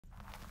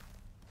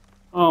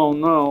Oh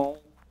no.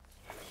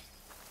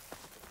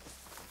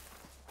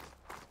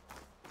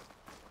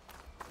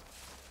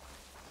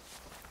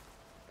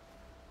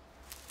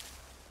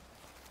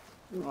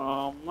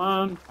 Oh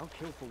man. I'll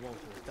kill for Walter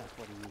if that's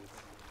what he needs.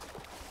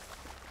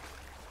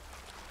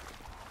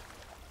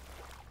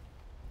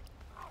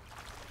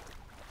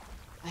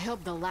 I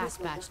hope the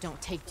last batch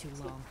don't take too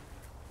long.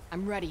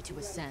 I'm ready to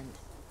ascend.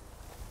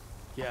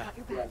 Yeah.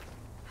 We're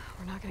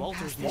not getting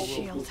Walter's past new this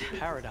world shield. will be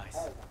paradise.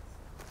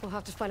 We'll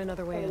have to find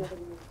another way in.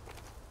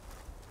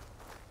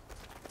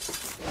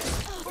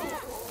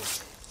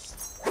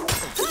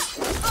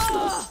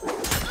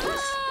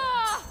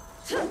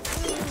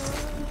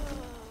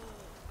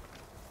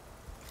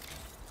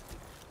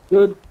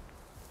 Good.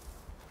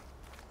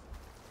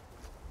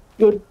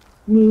 Good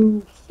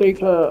move,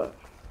 Faker.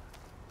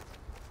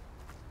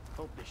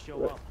 Hope they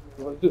show up.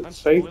 Was it I'm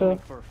Faker? spoiling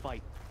for a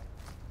fight.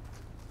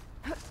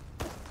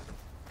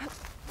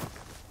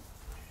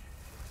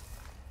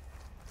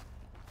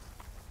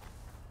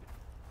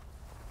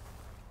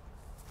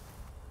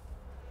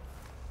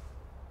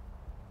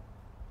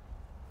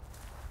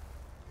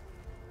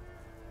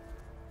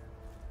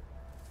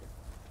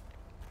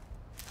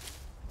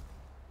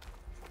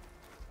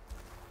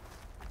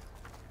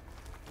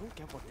 I don't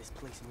get what this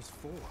place was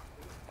for.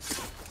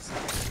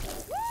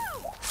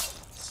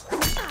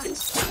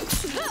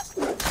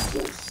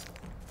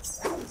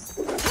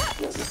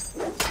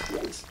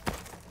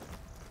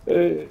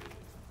 Hey.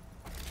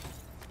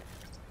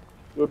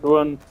 Good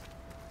one.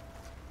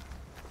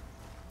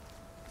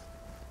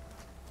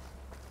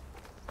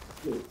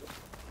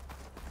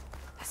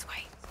 This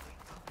way.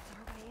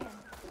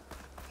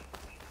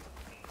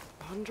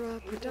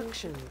 Andra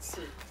Productions.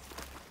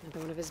 Another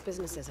one of his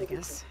businesses, I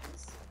guess.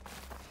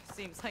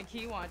 Seems like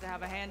he wanted to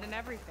have a hand in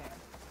everything.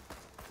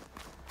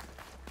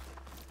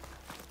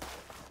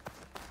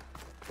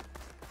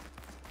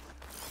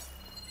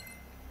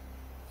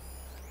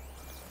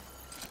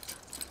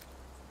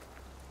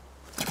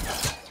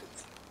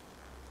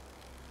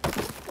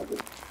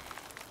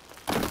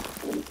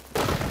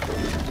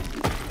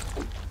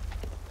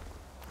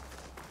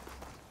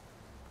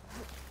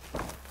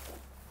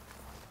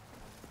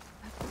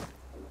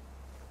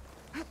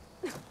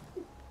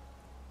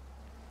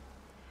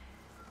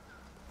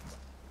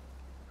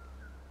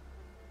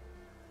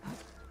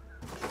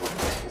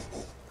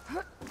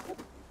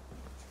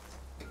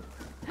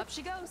 Up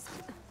she goes.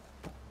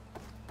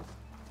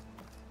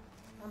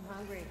 I'm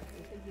hungry.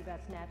 You think you got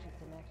snatching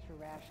some extra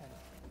rations?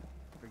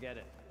 Forget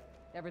it.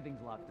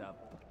 Everything's locked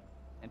up.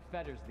 And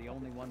Fetter's the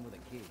only one with a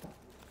key.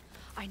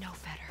 I know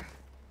Fetter.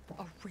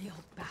 A real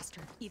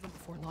bastard, even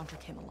before Laundra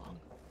came along.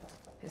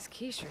 His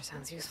key sure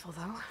sounds useful,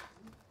 though.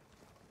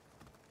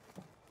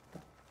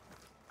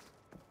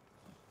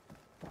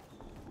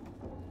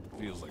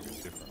 Feels like a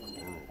different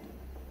world.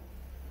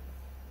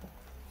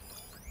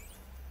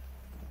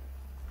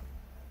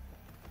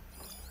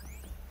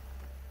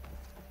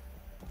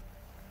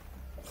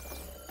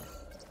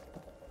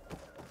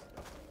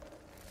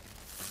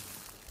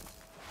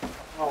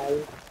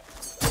 Oh.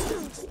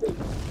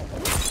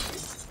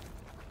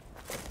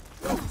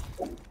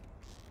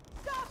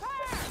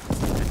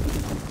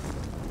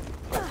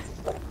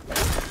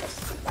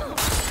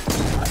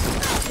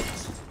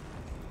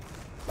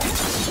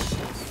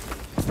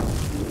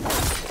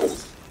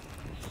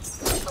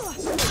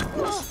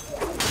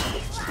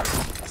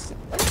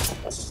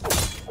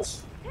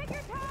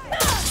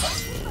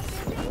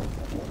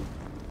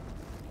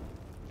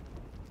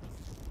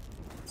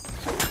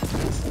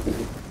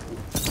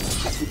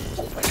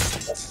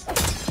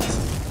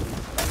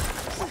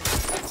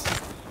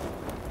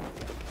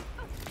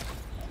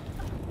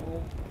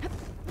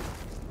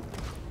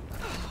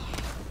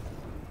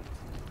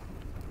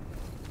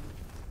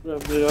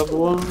 Grab the other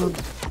one.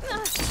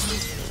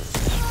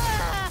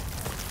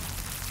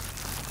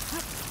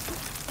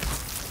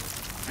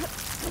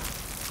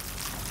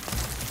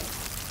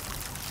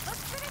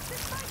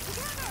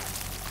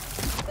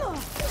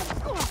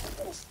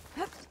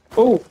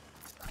 Oh!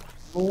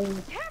 Oh!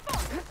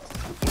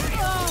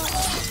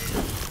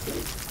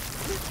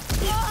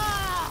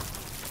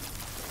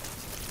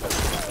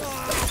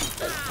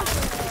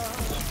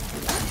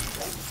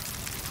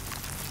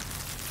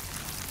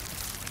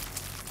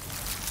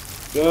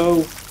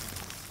 Go!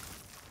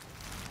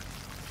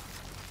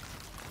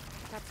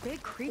 That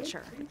big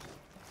creature.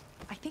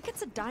 I think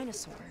it's a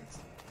dinosaur.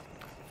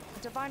 A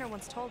diviner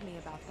once told me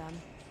about them.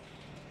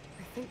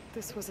 I think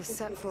this was a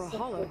set for a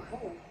hollow.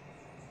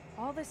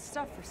 All this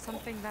stuff for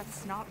something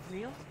that's not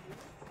real?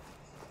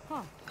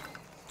 Huh.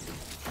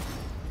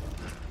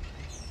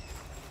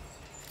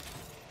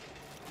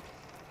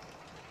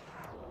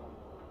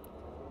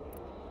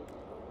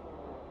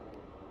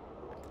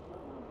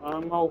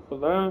 I'm all for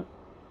that.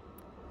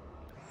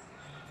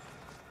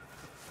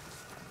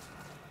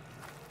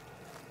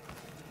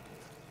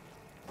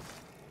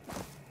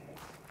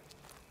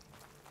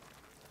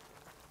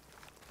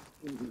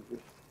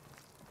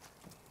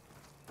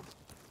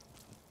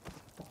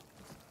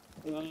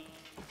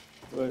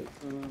 Wait,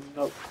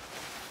 no.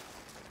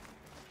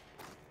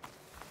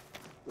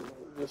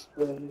 this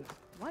way.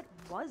 What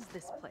was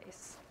this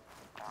place?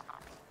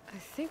 I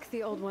think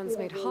the old ones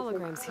made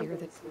holograms here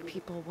that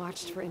people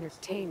watched for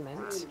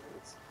entertainment.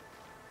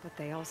 But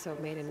they also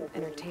made an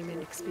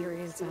entertainment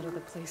experience out of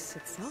the place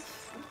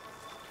itself.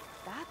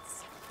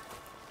 That's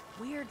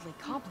weirdly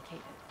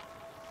complicated.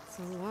 It's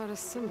a lot of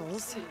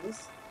symbols.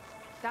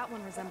 That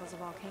one resembles a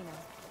volcano.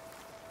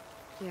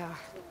 Yeah.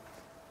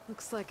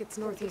 Looks like it's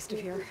northeast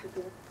of here.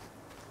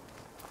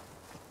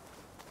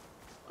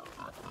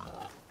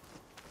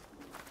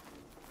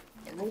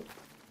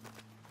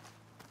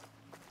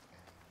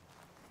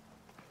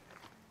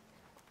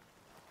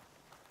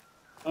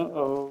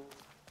 Uh-oh.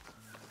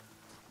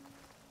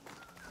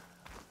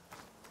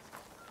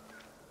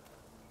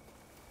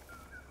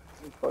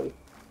 Okay.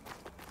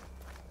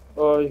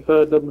 I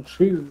heard a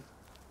machine.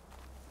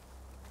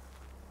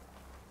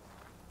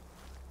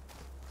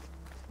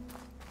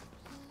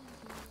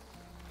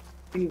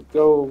 Didn't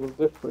go over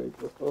this way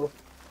before.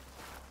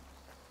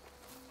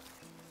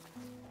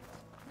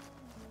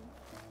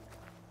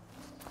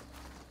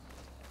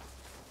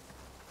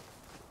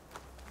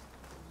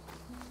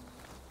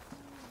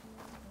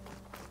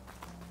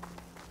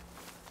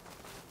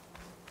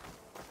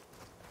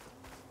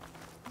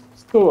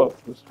 Let's go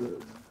up this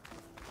road.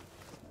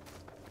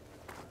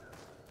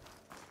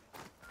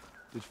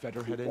 Did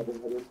Feder head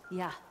in?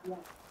 Yeah.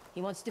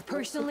 He wants to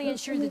personally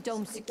ensure the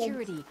dome's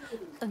security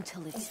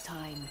until it's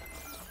time.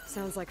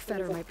 Sounds like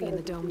Feder might be in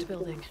the domed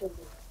building.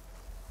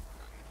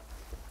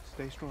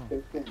 Stay strong.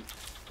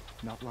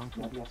 Not long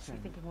till the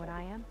ascent. Thinking what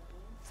I am?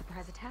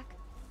 Surprise attack?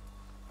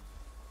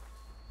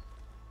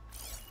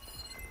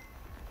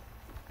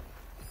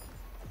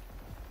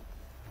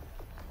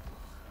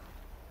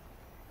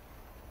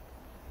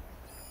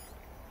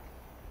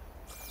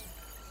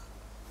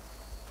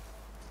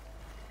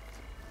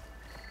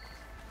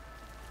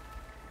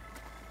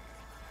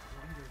 I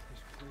wonder if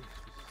this place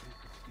was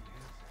sacred to the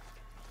ancestors.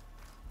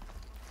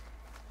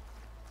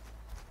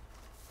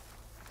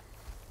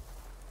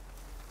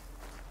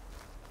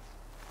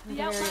 The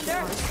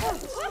Outlander!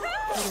 Feder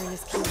and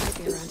his king might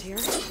be around here.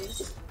 Let's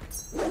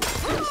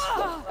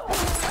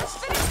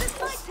finish this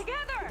fight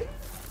together!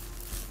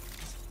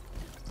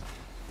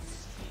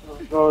 Oh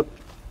god,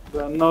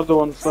 there's another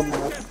one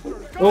somewhere.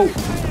 Oh!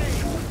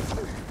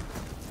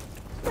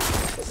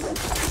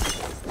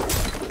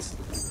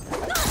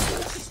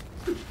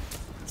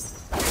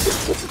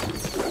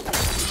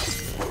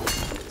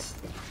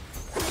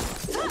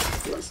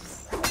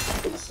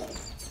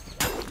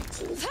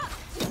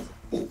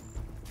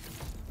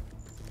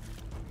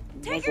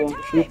 Another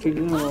one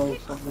shooting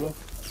arrows somewhere.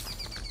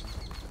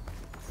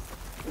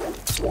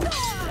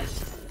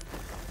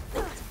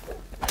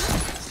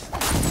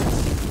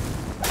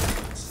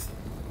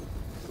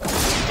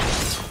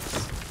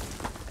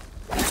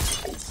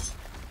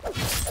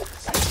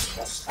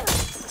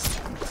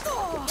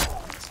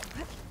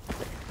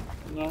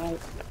 No.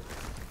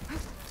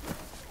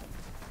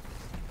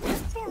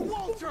 For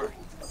Walter!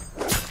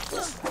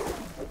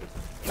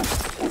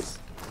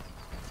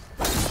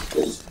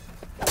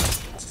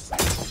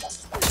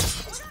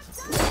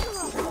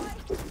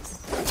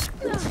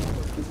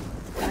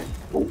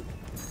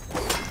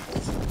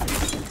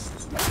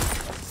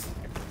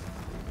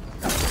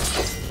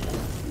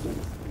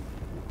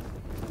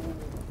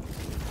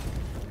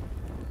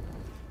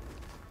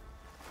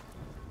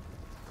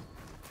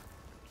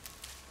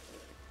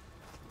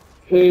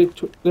 Okay,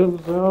 took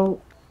those out.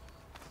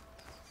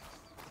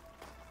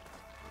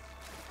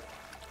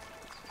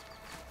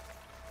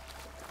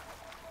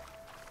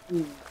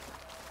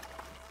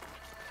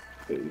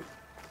 Okay.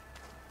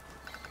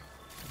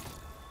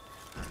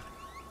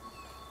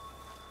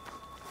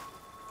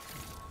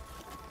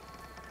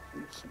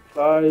 Some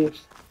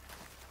supplies.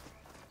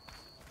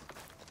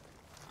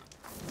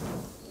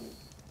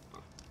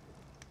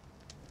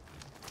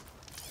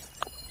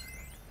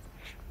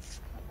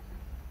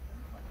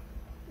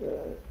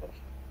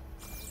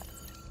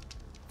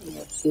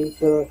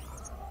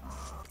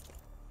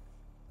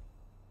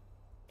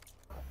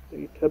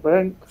 Data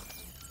bank.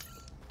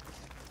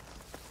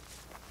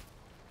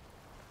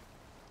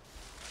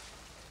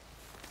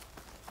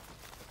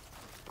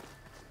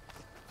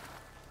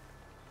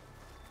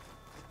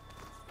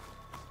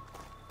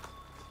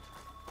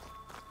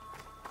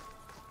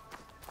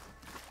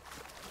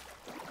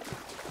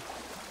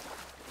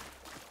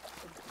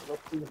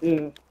 Up in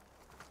here.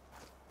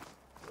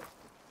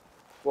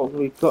 What have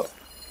we got?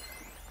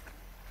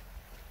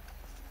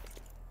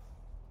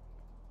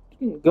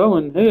 Didn't go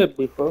in here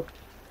before.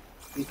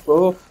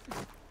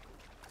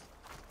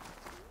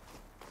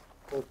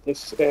 Or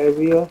this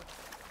area.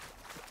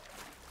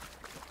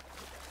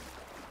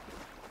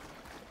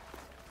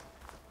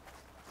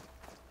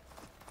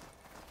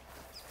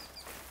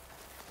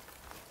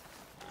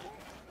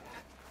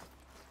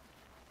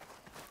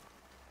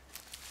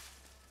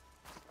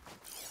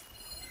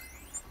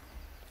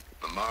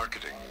 The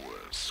marketing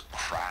was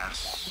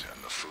crass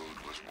and the food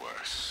was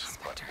worse.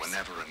 But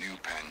whenever a new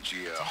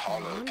Pangea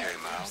Hollow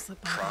came out,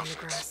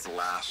 profits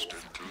blasted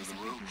through the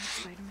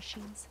roof. Spider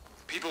machines.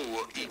 People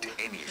will eat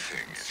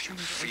anything if you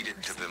feed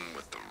it to them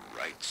with the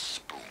right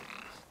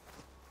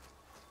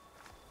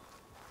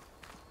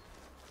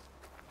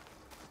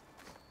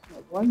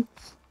White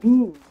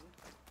spoon.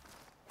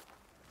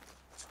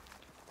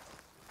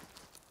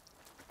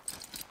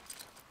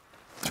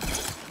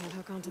 Can't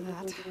hook onto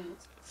that.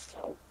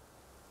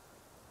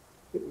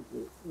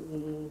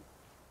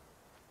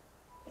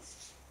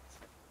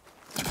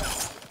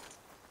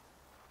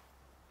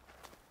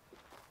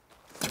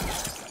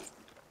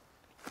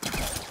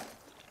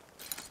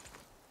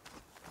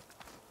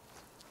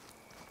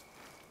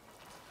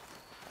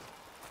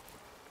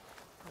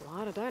 A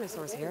lot of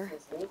dinosaurs here.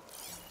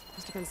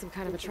 Must have been some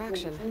kind of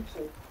attraction.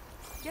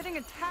 Getting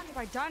attacked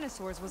by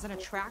dinosaurs was an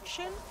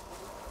attraction?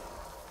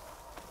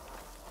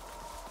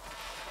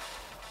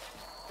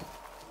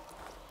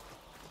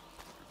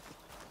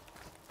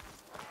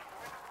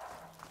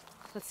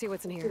 Let's see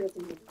what's in here.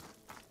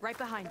 Right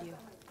behind you.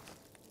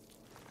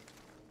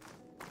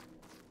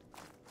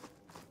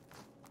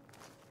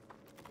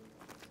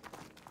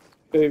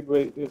 Okay,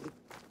 wait. I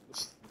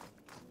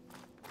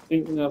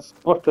think I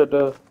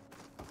spotted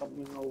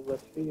something over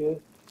here.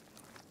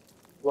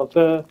 Was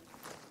there?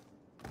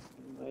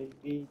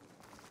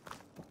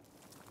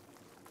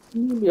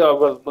 Maybe I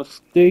was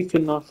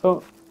mistaken. I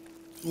thought.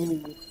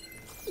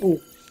 Oh,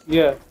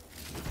 yeah.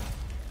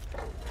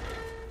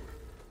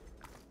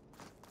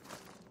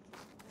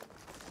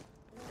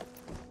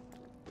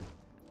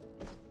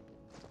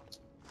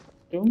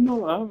 Still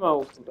no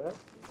ammo for that.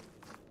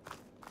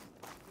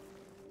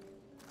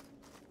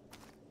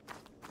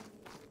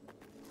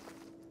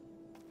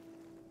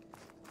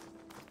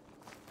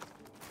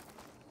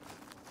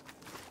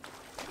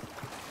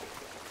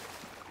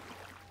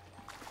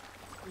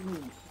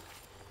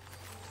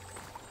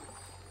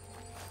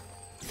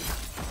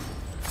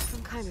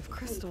 Some kind of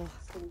crystal.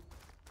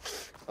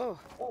 Oh,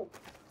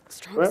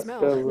 strong That's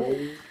smell.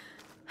 the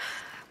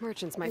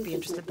Merchants might be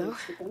interested, though.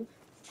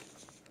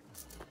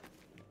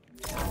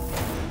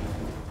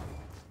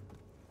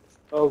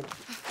 Oh.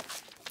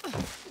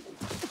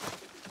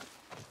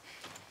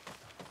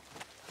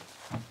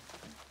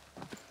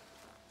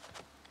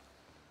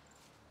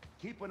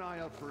 Keep an eye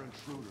out for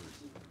intruders.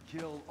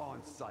 Kill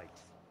on sight.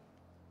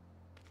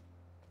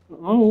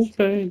 Oh,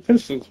 okay.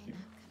 This is.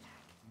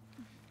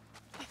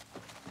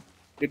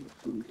 Didn't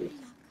do this.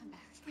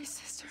 My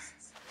sister.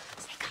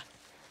 Sneak up.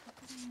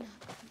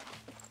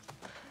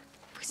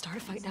 If we start a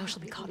fight now,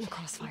 she'll be caught in the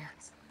crossfire.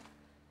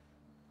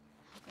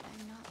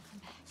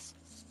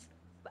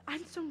 But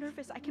I'm so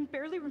nervous, I can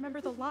barely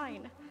remember the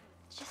line.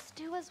 Just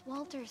do as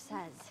Walter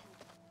says.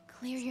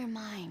 Clear your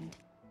mind.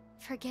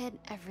 Forget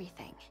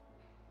everything.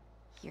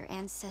 Your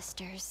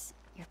ancestors,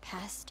 your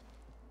past,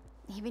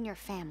 even your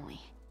family.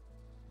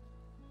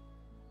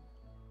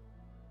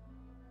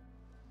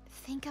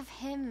 Think of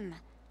him.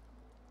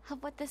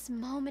 Of what this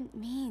moment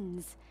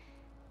means.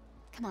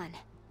 Come on,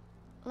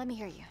 let me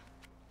hear you.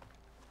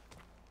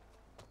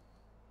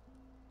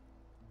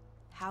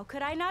 How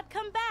could I not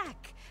come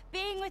back?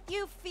 Being with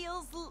you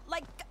feels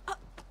like...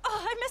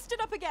 I messed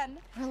it up again.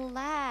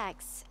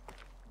 Relax.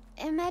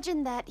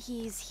 Imagine that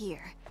he's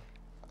here.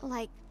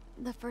 Like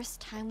the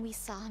first time we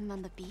saw him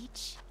on the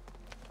beach.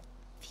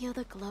 Feel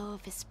the glow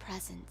of his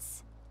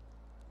presence.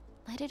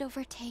 Let it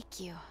overtake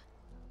you.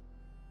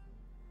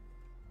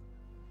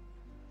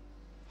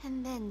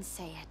 And then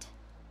say it.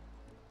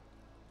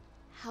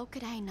 How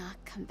could I not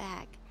come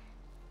back?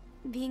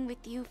 Being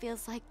with you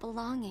feels like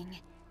belonging.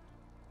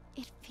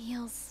 It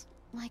feels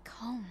like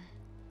home.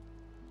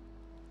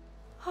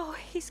 Oh,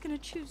 he's gonna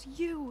choose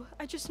you.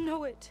 I just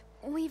know it.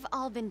 We've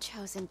all been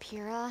chosen,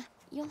 Pyrrha.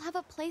 You'll have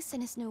a place in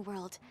his new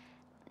world,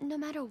 no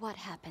matter what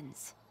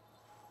happens.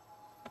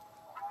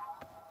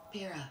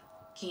 Pyrrha,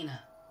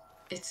 KINA,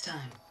 it's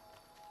time.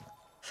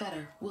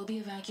 Fetter, we'll be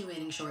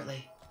evacuating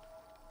shortly.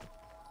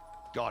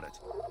 Got it.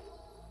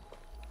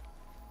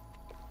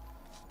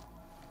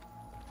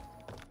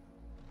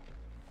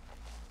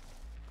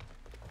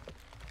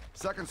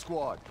 Second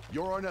squad,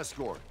 you're on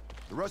escort.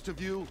 The rest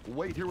of you,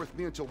 wait here with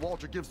me until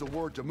Walter gives the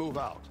word to move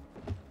out.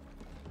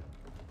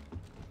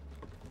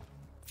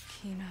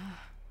 KINA.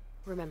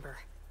 Remember,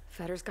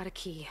 Fetter's got a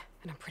key,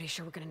 and I'm pretty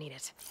sure we're gonna need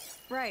it.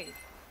 Right.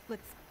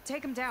 Let's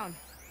take him down.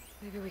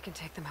 Maybe we can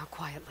take them out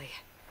quietly.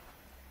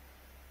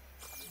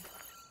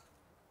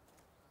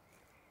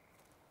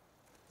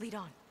 Lead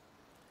on.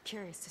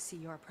 Curious to see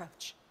your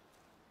approach.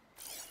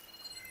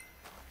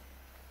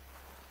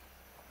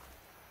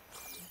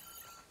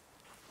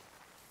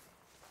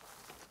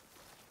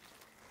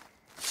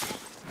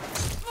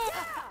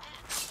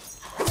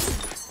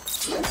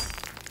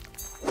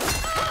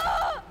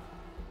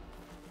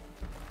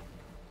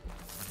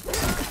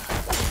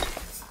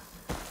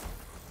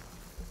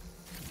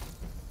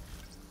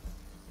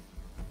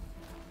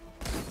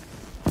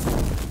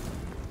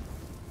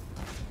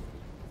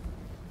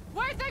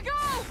 Where'd they go?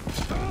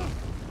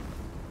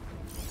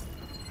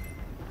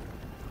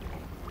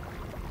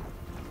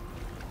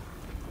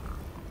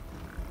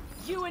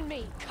 You and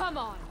me, come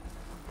on!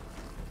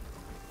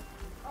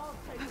 I'll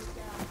take you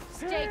down.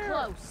 Stay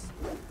close!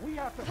 We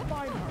have to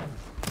find her.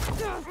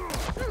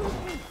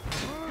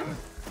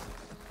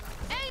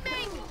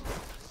 Aiming!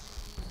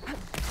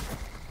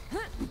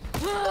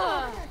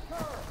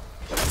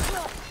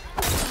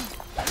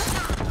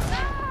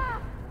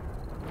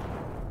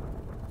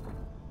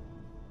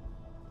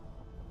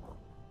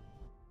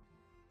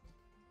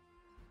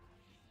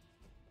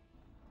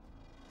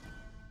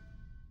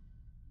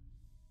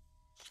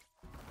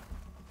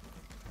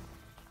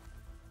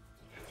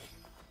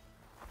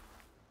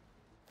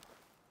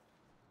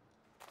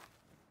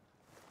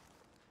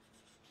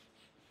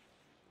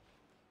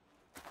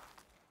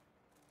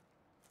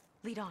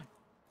 Lead on.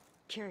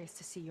 Curious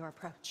to see your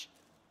approach.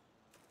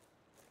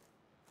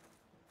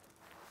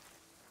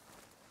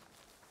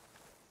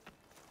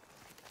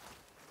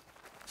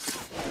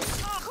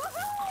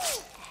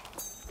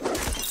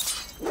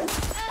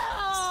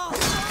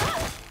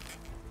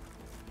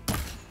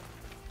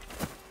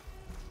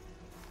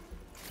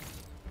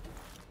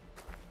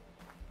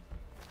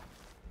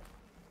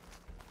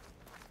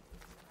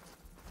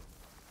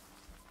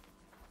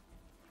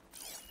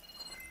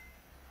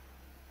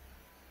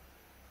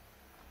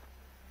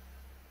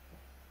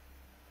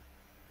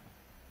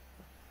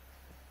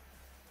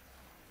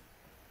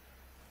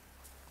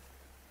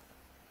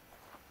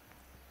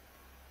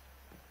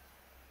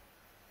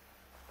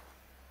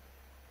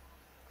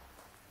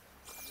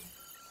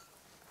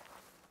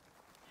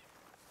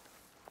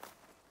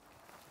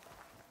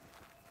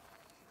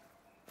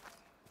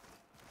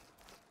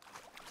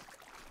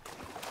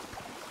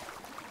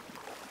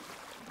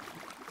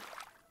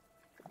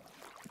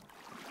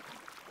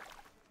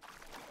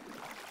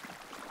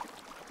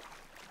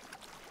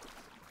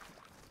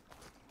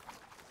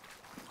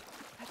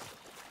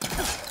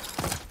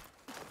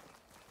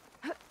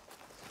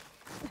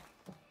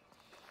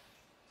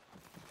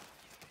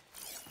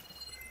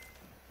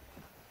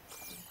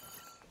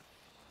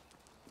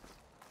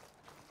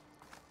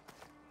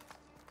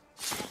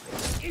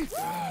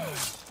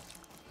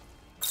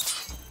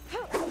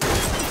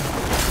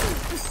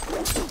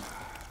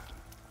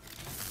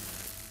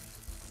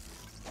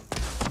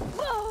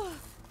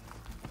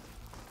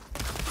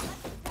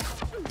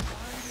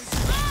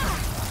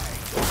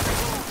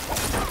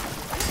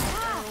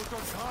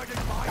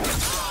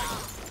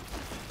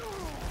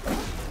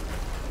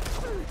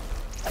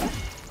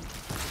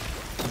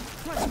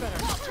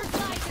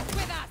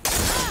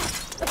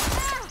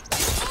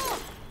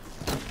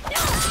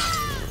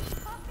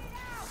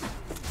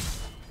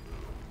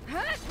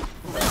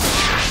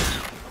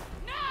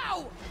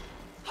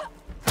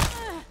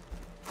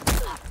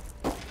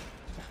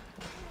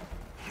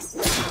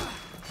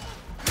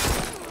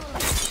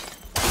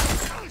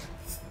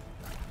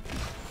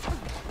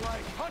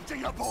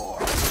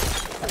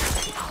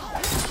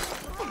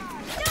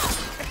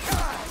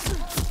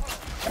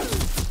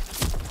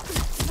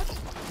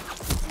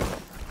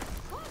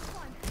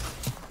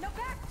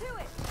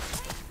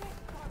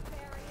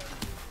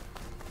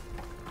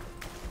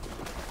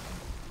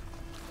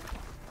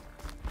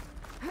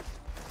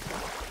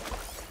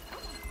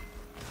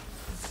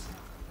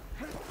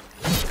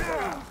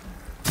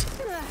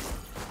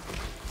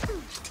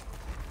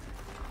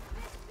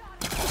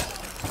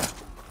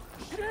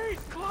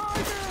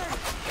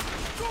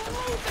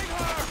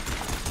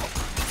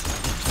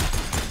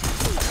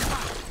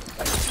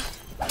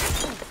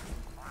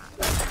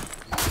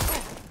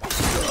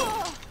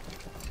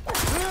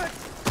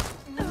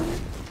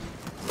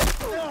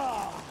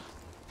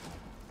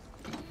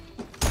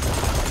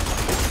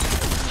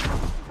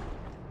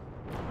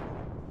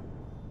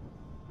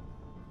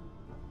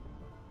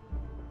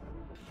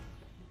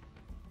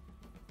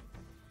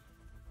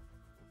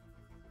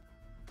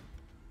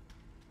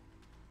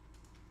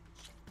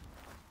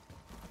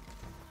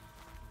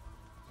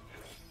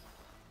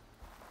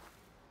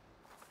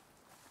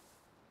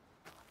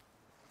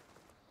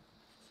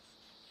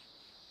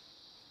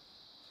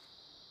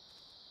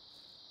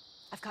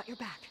 I've got your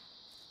back.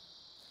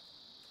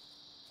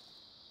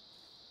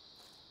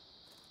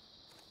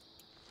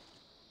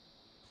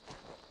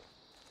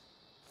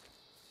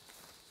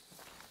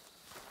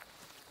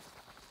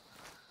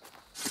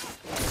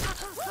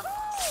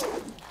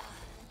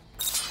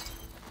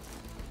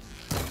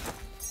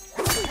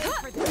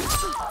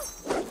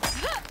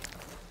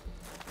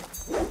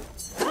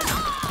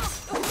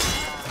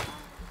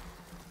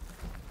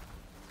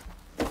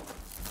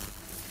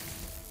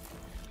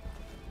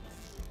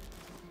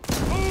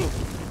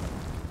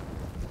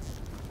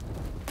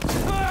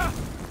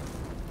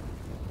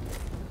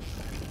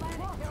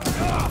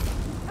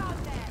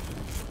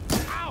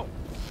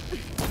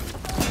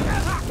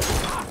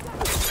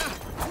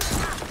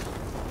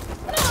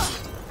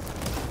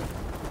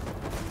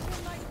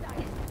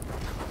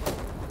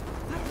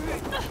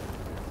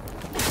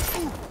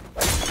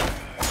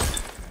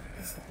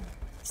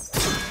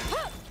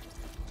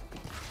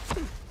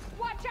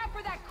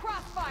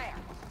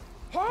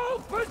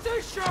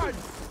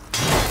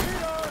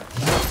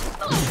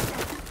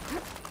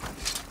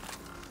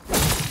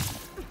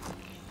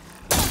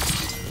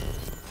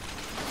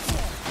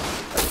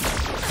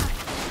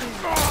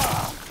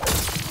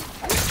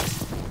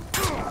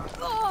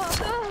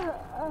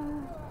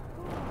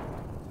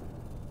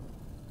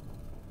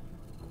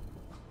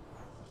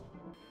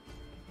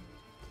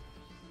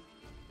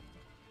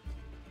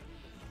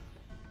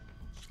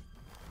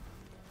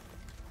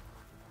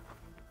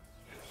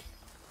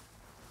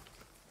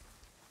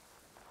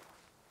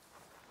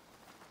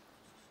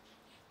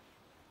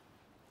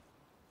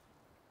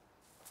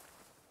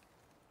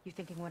 You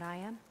thinking what I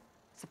am?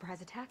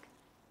 Surprise attack?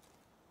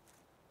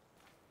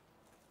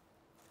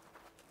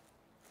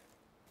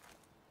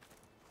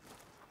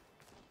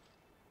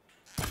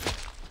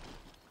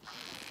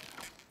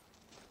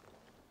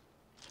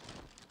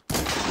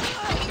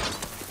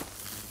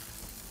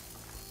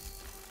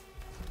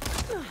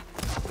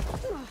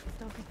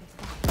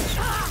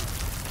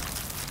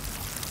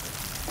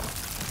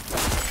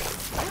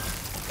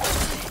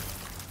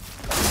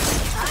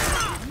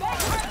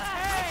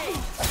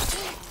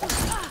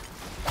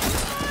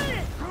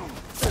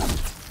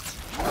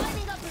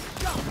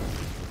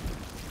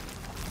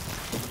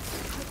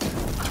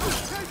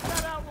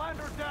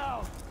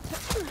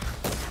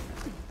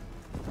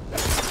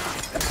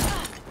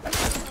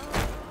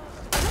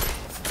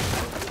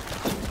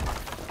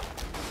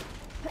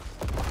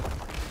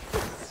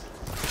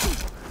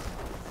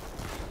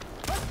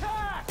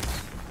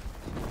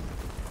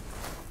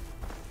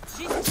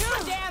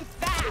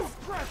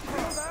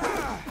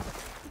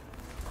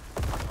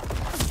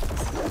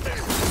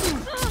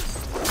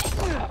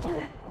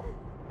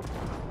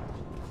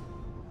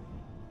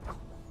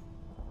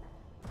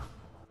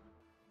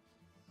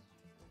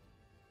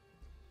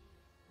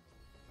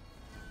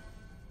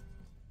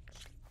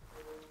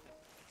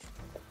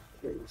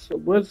 Okay, so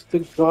where's the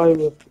guy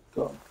with the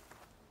gun?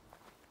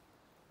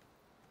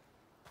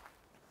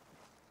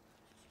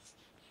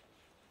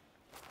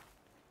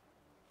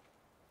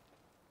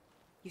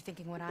 You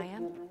thinking what I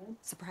am?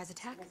 Surprise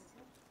attack?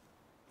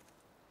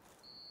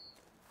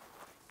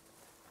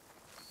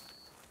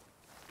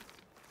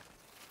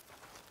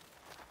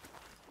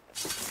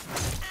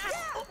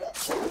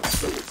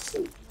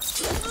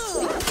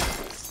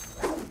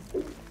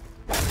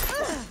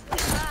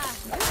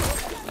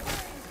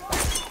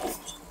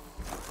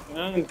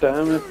 Oh,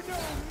 damn it.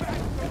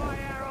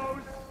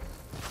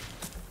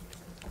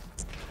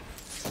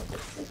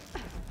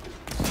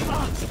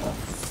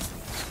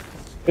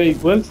 Hey,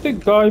 where's the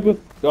guy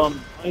with the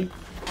gun? I can't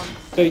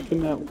take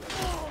him out.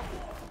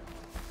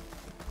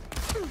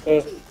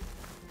 Oh.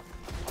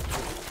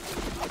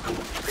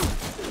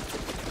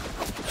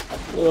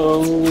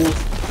 Oh.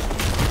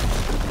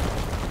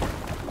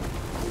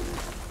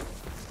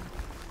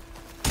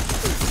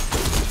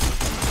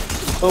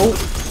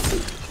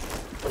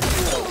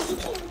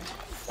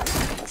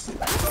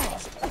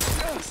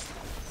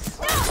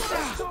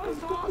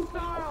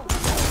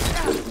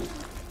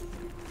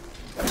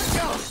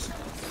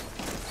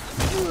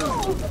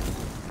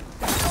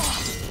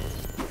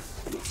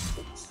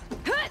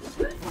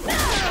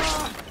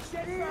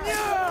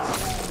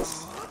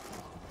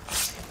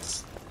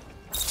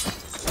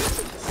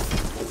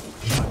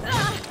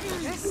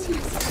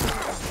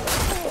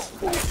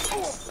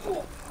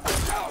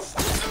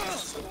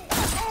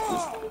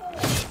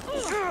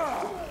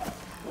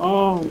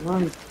 Oh,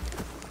 man.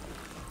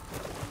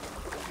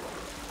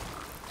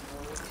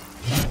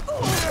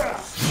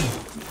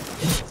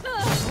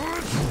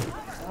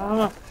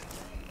 Ah.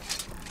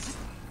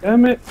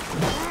 Damn it.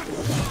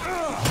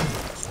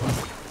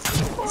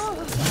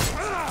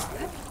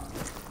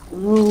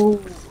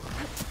 No.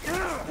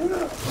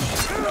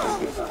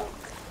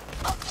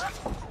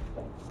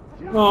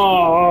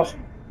 Oh.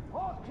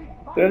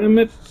 Damn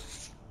it.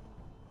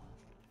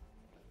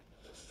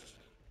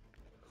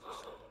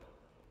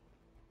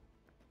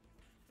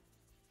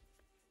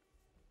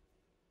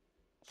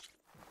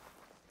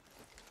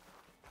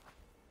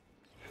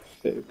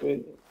 Okay,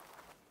 wait.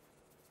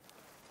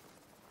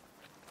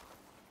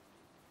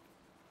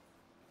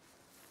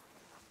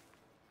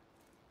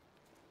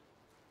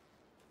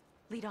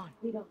 Lead on.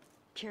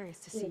 Curious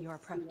to see your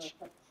approach.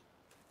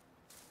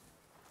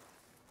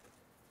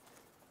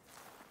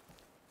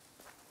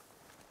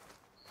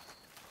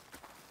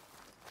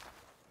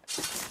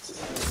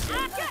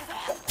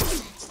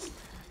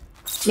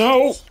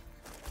 No!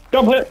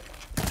 Jump it!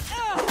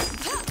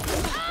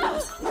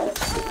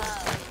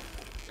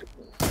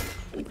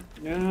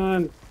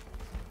 Man.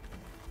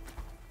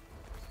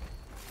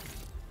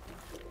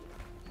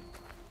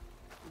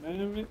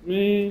 Damn it,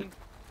 me.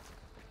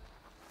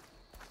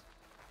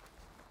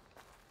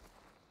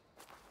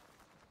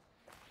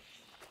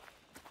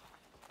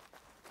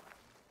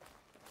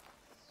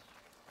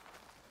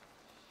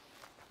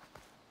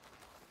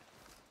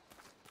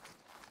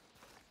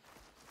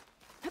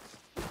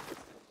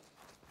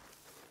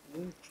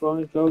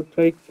 Try to go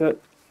take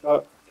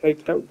out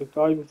the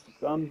guy with the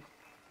gun.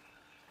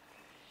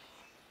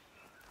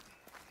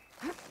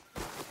 I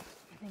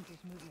think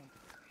there's movement.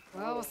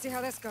 Well, we'll see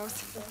how this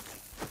goes.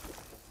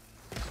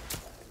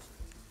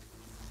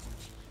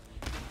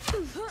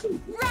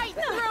 Right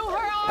through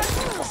her arm!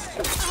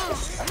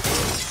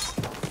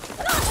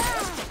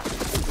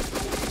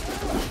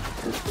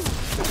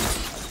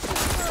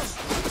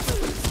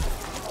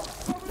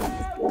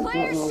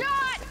 Clear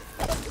shot!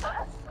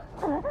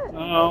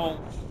 No.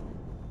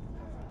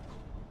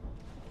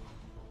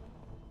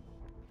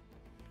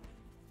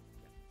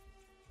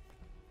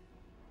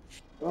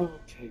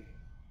 Okay.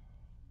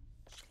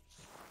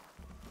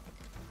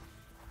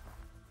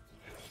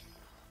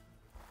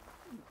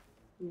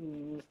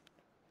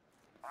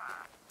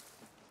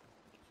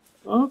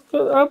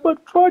 Okay, I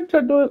would try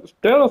to do it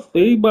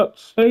stealthy, but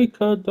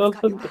Seika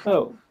doesn't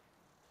help.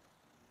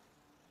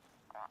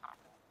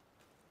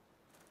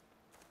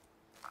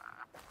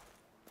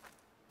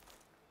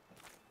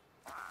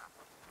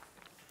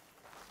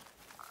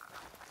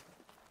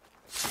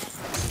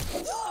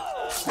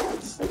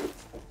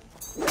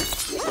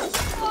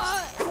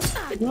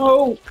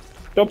 No!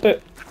 Stop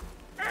it!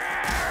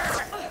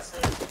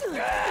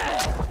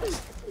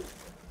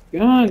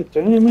 God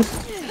damn it!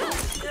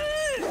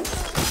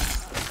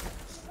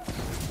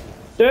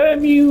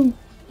 Damn you,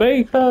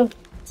 Baker!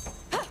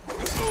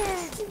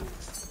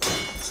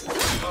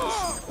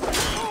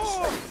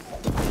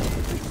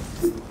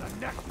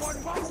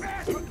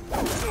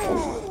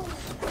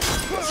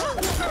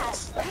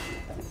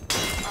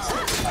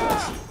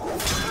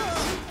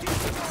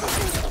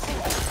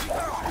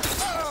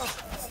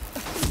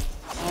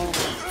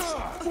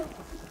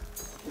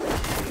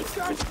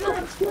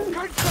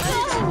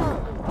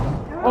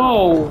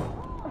 Oh!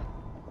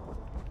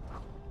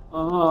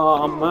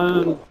 Oh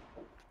man.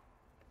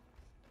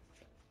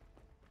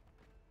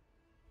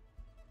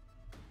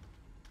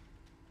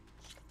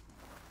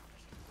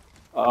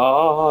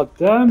 Ah,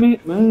 damn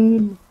it,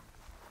 man.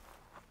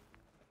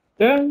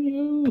 Damn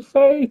you,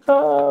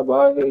 Faker!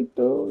 Why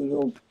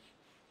do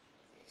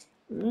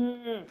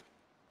you?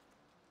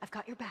 I've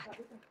got your back.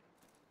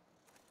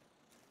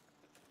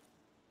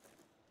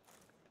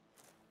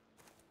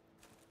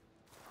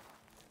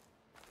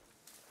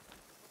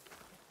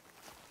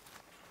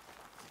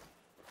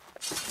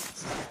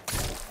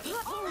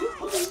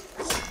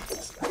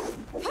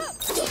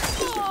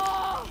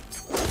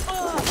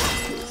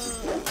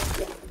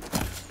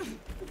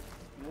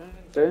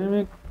 Damn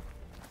it.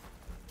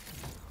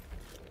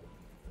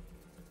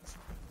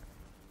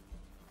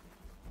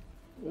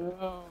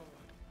 Yeah.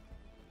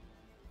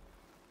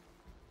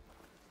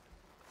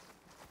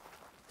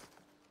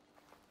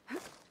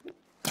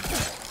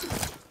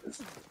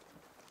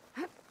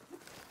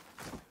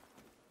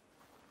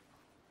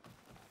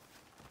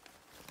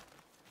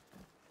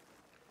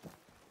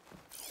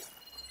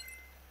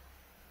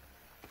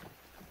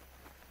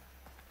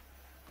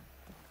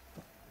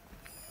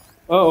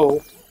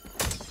 Oh.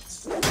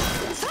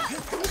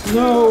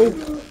 No.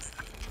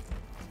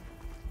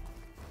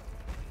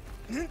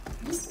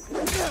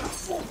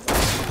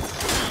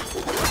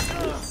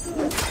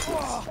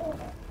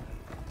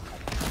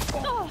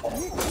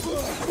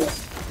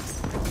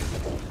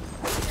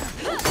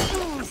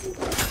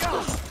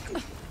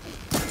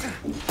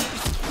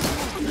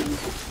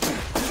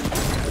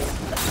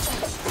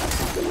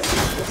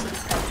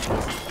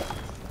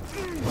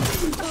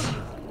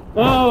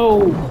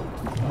 No.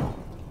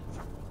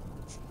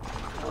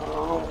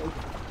 Oh.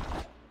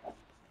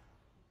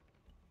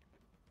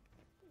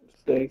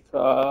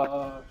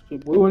 Faker. She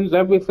ruins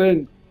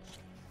everything.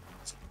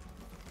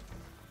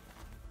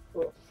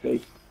 Oh,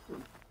 Faker.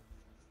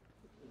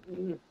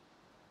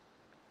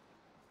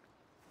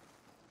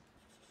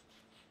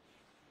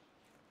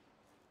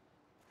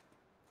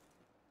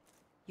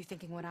 You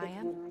thinking what I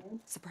am?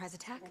 Surprise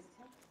attack?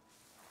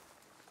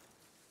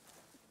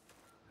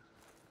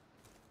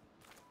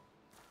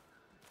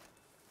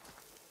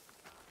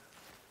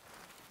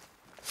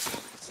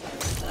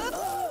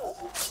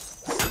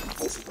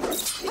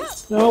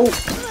 No.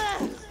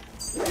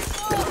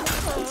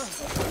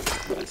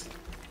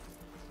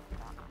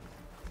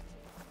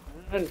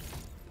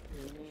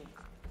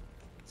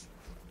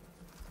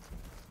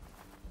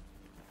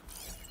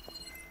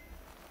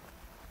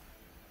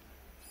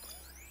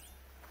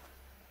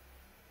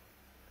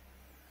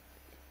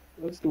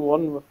 That's the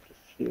one with the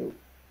shield.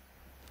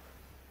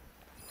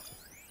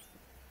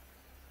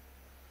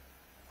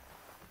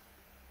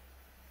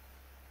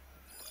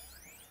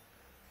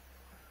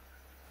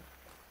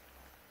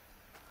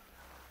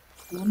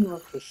 One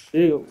with the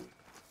shield.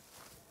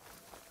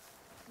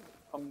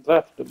 Comes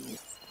after me. Is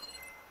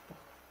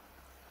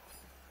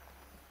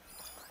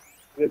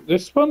it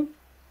this one?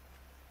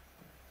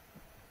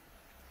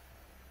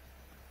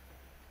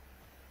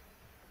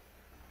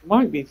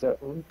 Might be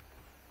that one.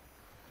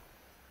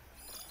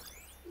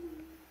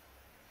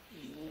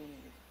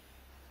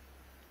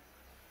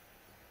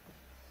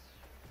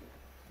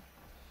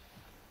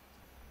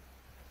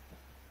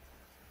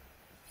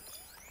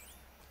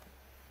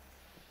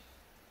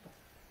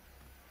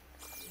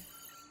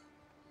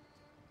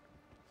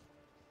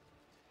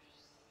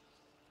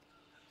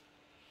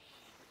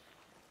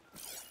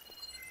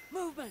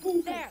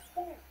 Movement! There!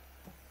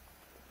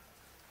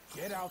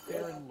 Get out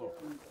there and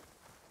look.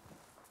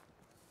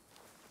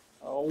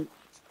 Oh.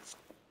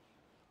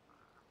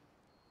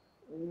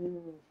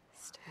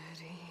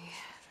 Steady.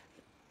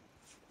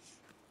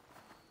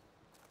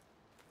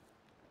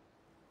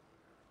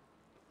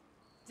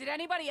 Did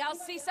anybody else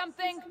see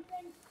something?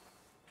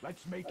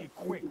 Let's make it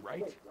quick,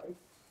 right?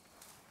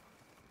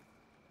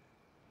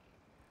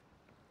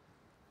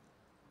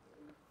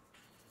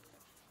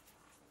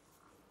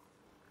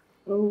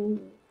 Oh.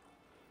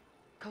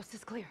 Coast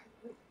is clear.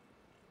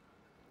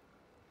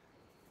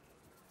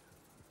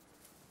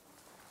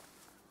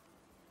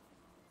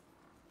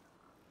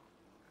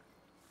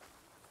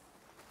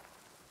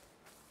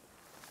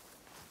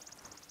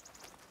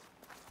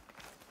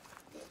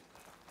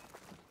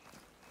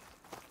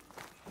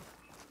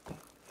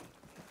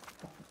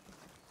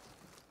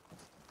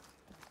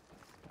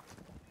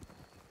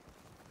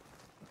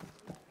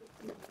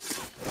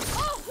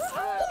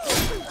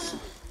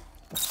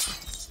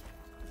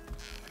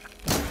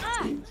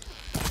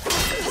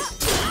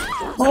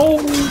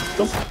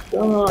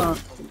 Oh,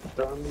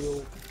 damn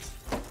you.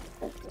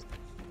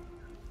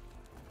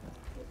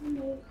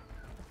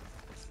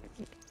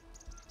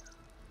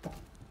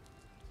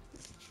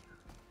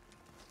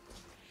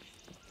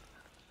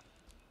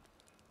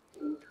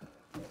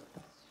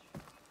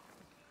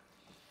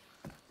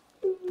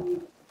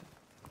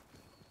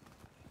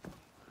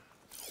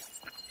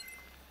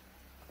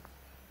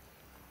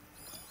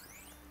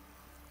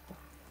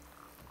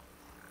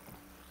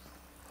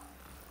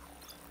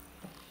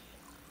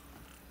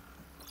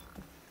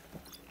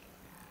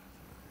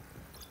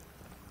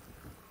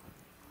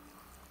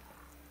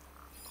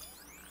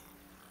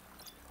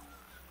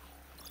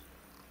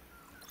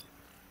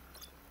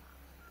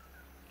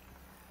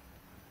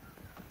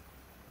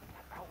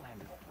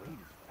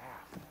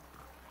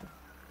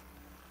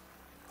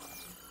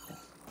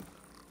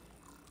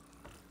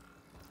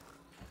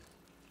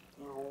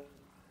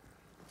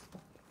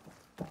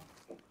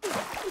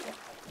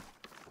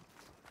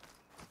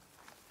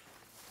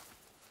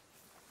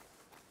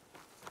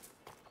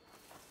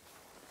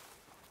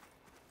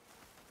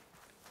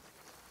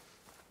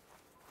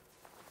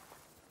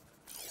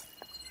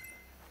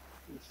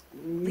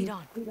 Lead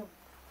on.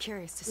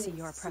 Curious to see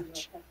your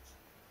approach.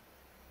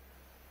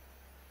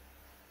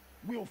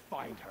 We'll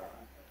find her.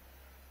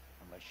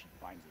 Unless she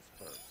finds us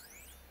first.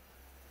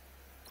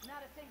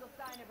 Not a single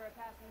sign of her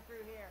passing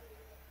through here.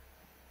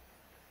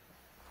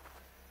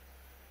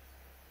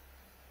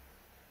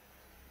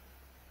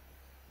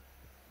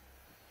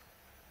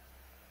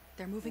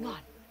 They're moving on.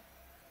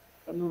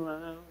 Come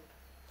around.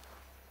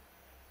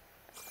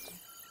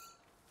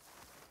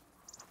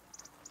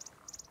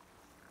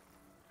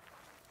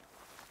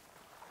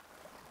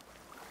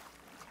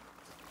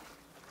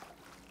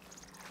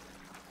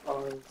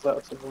 Oh,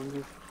 that's a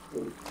one.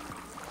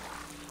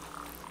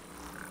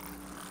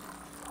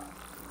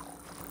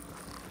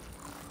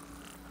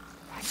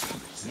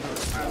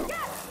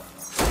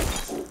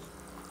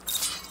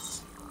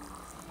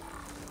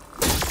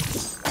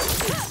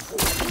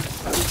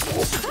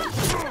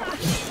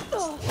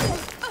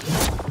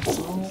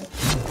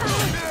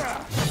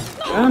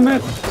 Damn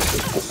it!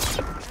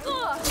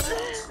 Oh!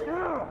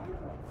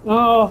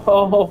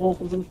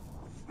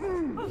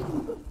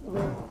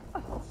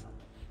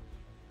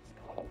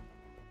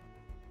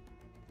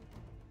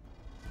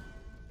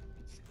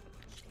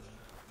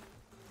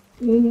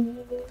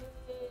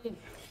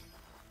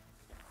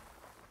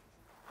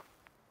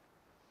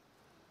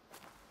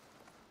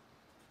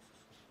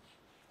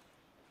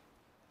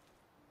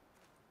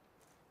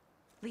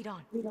 Lead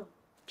on.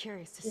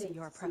 Curious to see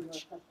your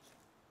approach.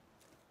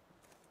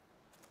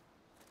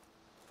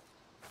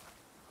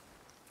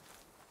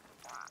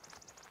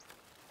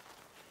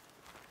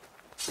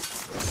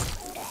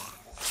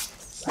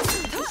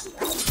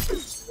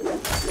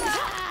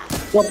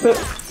 Jump it!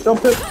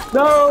 Jump it!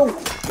 No!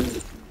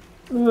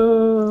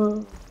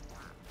 No.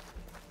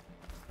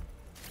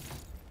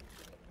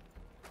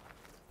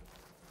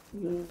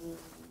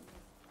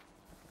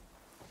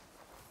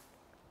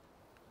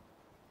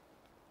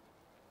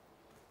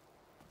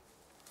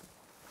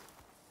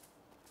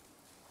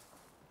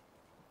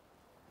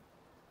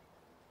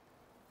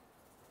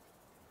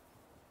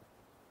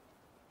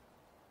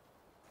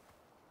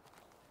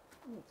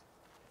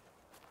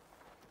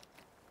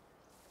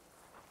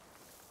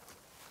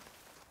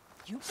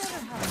 You better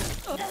have.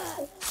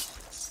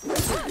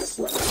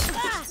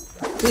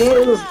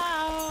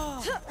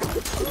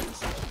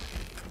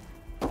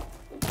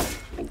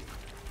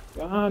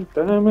 God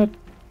damn it!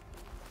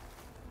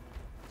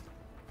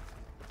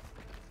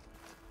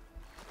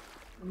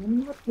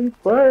 I'm not too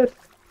quiet.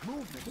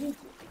 Movement.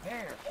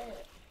 There.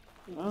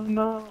 Oh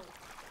no.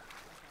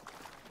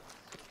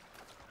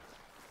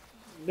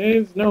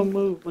 There's no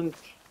movement.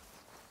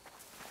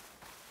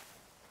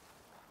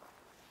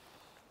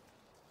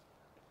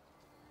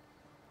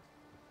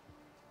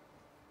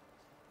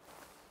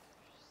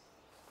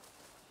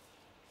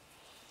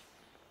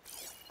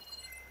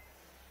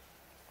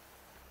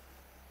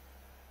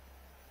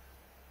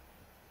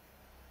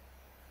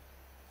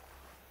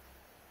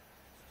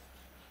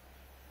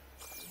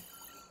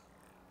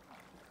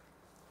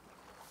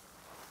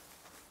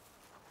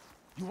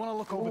 You want to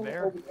look over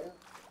there?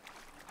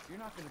 You're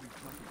not going to be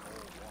jumping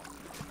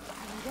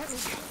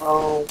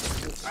all along.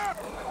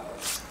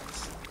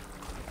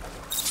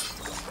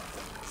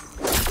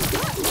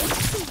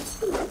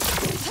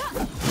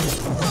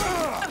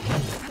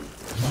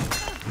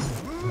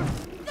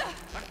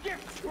 A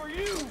gift for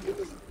you!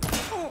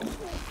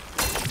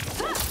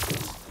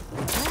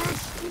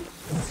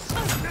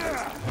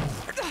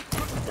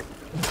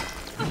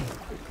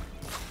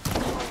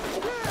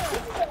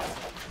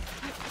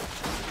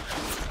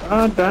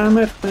 God damn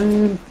it,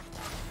 man.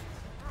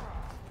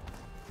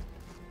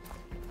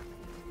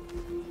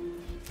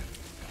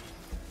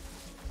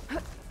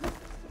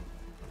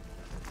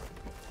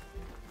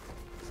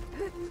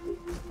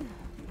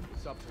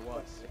 It's up to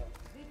us.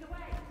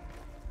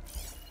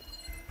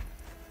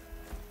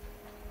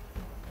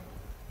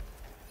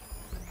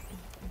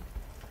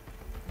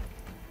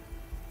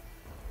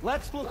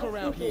 Let's look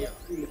around here.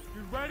 You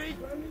ready?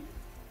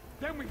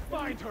 Then we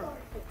find her.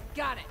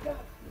 Got it.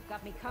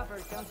 Got me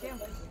covered, don't you?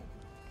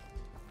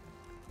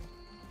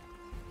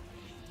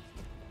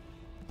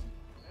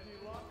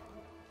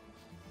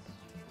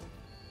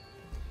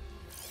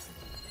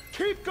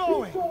 Keep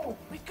going!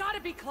 We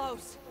gotta be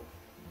close.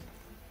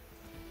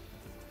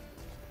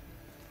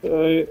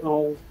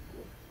 Oh.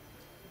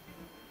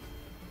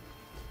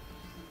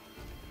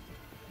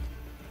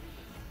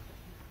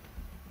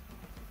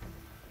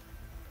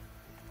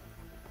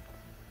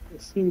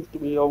 It seems to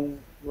be on,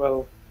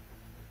 well,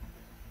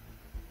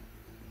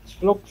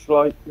 it looks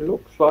like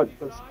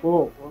the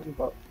sport one,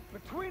 but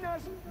Between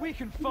us, we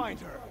can find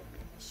her.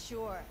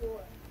 Sure.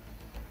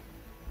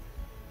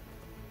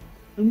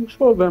 I'm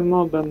sure they're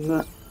more than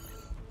that.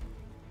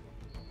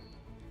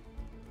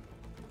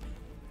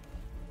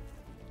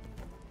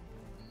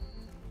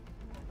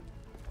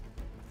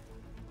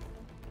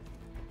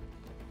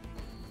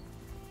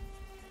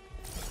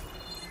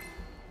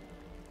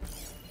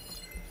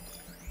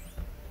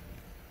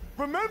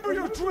 Remember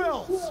your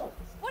drills!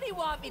 What do you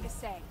want me to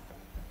say?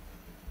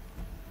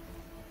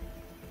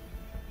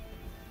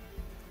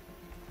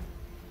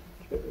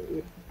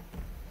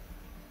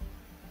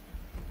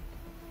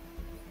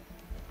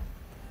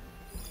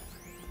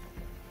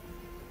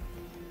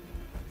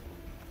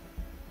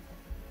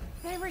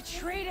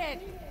 retreated!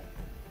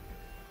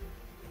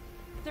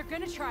 They're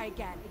gonna try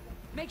again.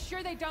 Make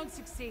sure they don't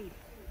succeed.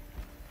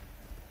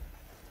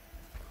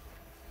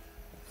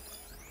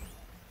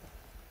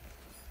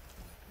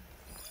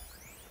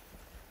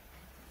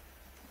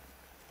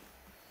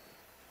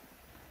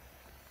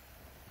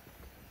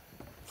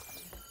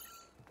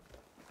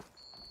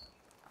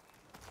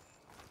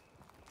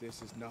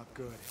 This is not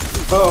good.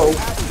 Oh.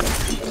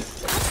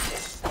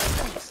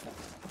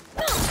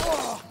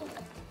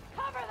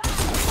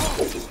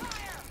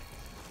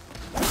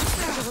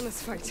 On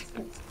this fight.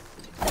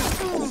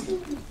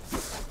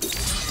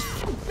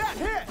 That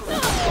hit!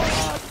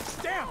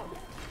 Down!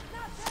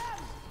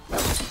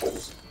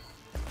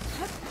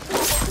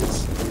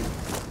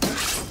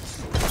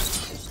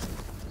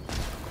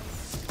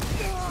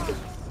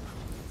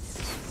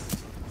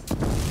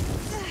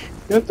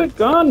 Get the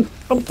gun!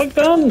 Pump the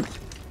gun!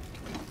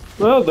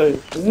 Well, there.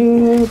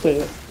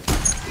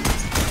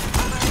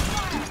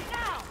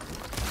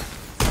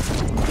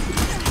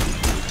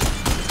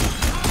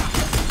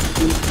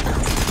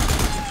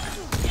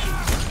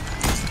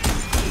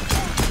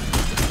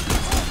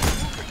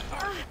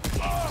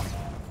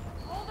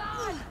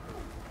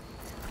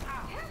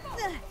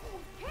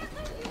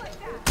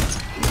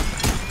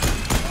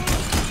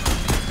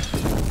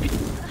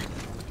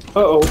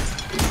 Uh-oh.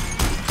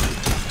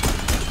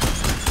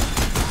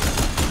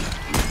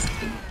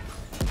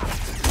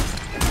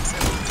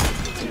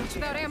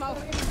 Without ammo.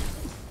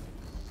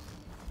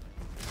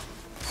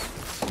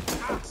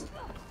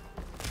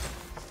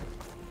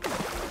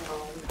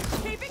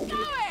 Keep it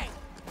going!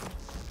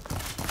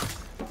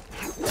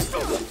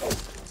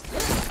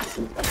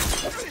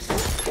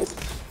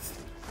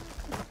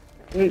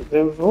 Wait,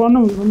 there was one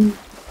of them.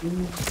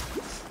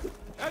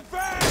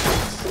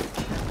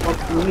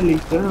 What's really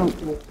down?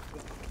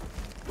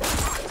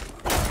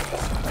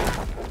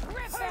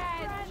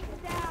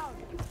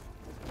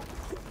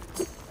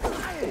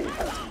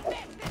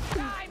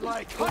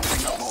 Like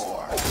hunting a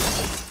boar!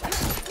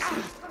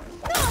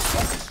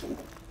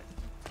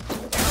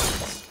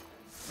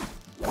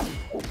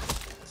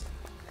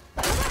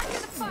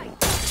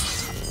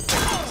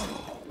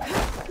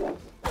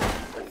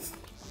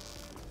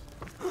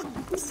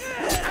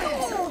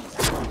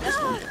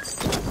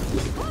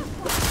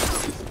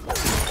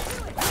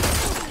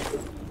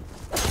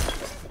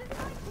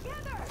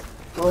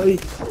 Oi.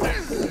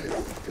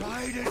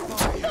 Guided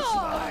by his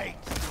light!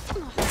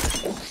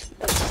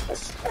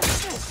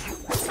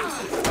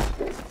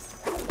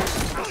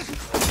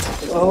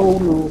 Oh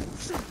no.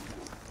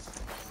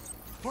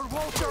 For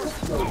Walter!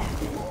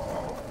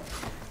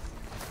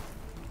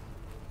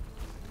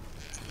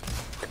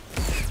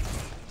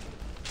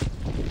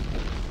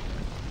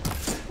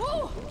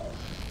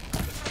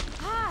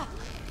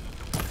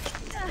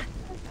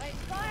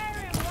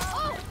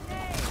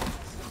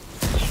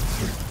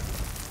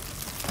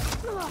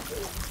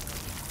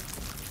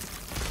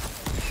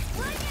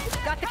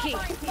 Got the key.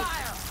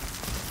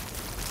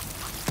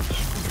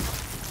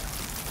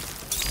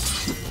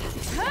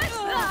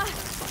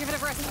 Give it a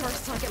rest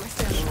first so I get my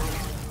stamina.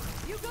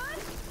 You good?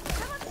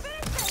 Come on,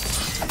 finish this!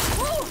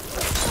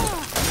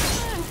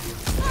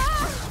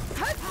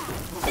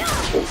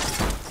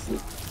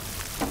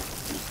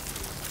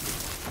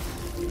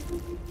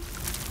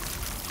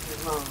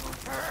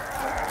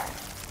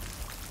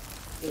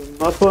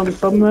 Another one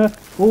somewhere.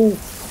 Ooh.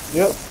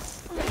 Yep.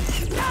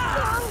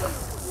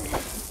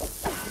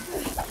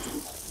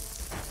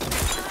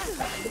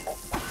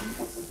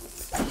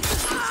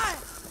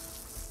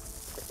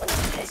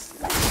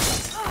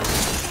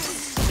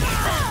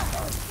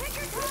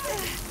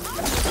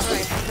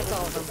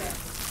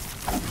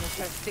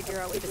 Figure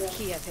out what this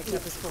key I picked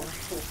up is for.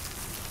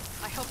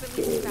 I hope it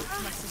leads me back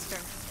to my sister.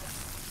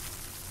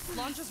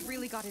 Lon just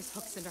really got his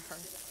hooks into her.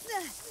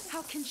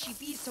 How can she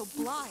be so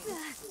blind?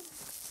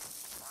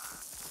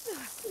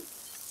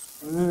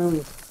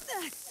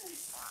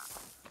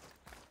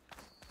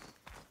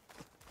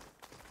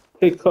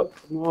 Pick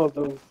up more of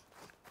those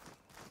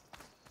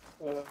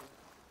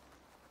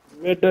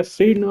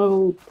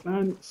medicinal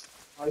plants,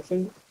 I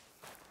think.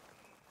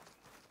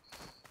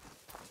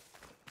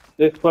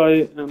 That's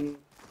why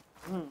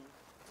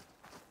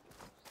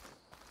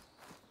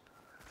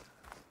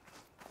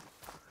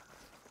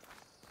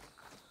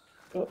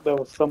thought there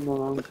was someone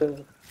around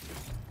there.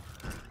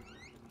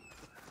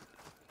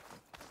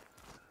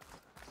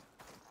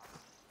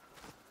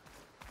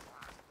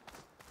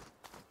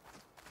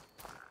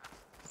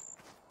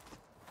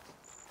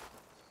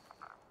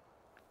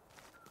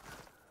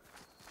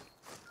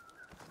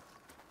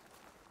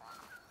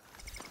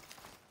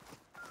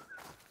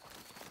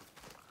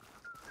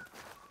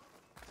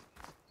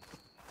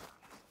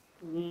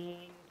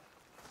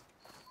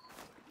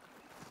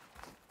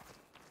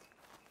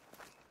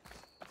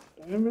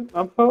 Damn it,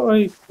 I thought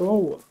I saw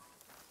one.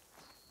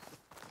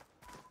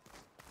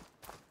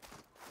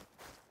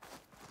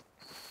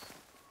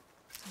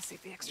 I'll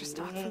save the extra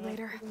stock for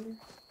later.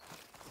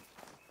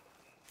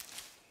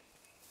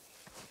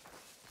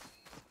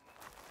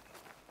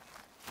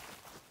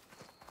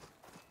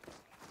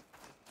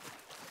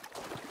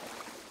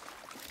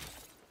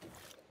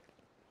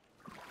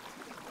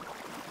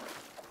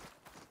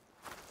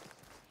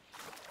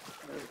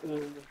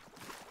 uh,